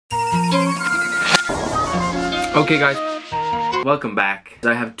Okay guys, welcome back.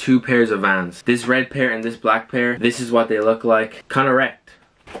 I have two pairs of Vans. This red pair and this black pair. This is what they look like. Kinda wrecked.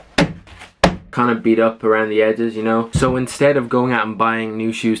 Kinda beat up around the edges, you know. So instead of going out and buying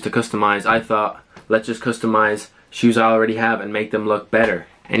new shoes to customize, I thought, let's just customize shoes I already have and make them look better.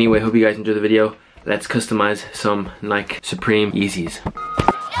 Anyway, hope you guys enjoy the video. Let's customize some Nike Supreme Yeezys.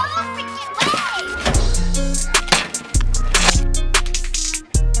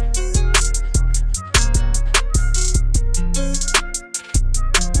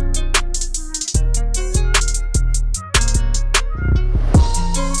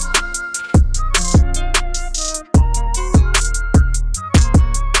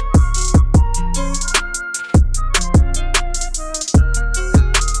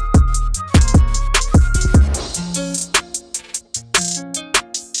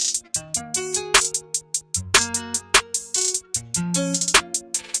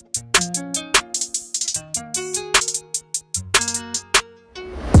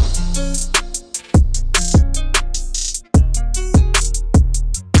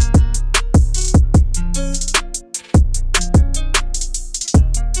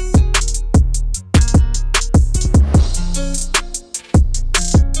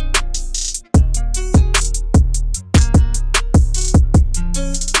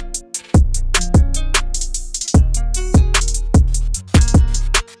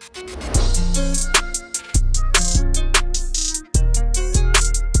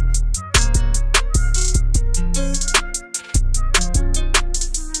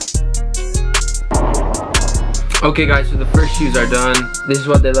 Okay guys, so the first shoes are done. This is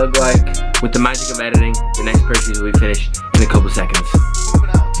what they look like. With the magic of editing, the next pair of shoes will be finished in a couple seconds.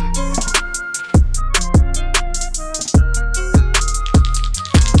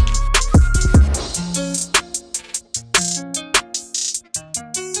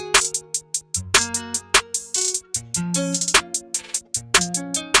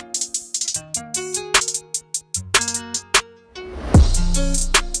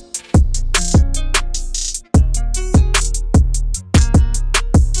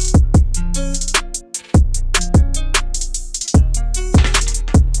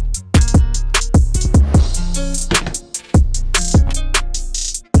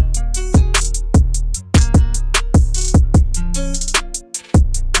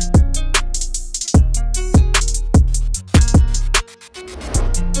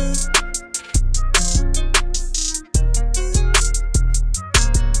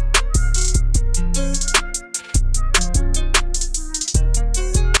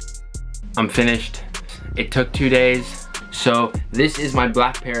 I'm finished. It took 2 days. So this is my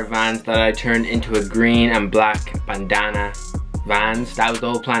black pair of Vans that I turned into a green and black bandana Vans. That was the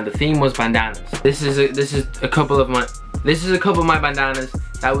whole plan. The theme was bandanas. This is a couple of my bandanas.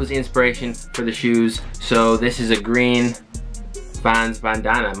 That was the inspiration for the shoes. So this is a green Vans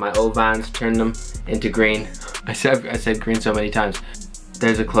bandana. My old Vans, turned them into green. I said green so many times.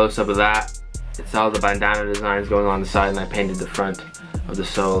 There's a close-up of that. It's all the bandana designs going on the side, and I painted the front of the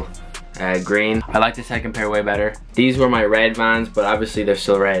sole green. I like the second pair way better. These were my red Vans, but obviously they're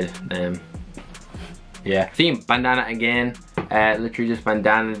still red. Yeah. Theme, bandana again. Literally just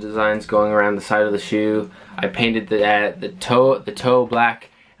bandana designs going around the side of the shoe. I painted the toe black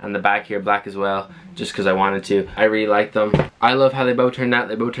and the back here black as well, just because I wanted to. I really like them. I love how they both turned out.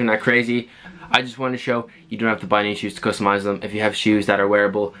 They both turned out crazy. I just want to show you don't have to buy new shoes to customize them. If you have shoes that are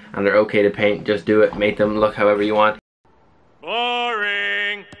wearable and they're okay to paint, just do it. Make them look however you want.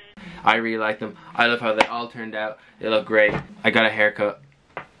 Boring. I really like them. I love how they all turned out. They look great. I got a haircut.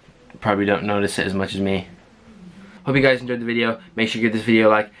 Probably don't notice it as much as me. Hope you guys enjoyed the video. Make sure you give this video a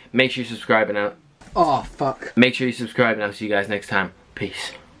like. Make sure you subscribe and out. Oh, fuck. Make sure you subscribe and I'll see you guys next time.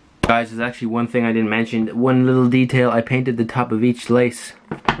 Peace. Guys, there's actually one thing I didn't mention. One little detail. I painted the top of each lace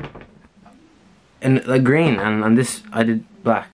in like green, and on this I did black.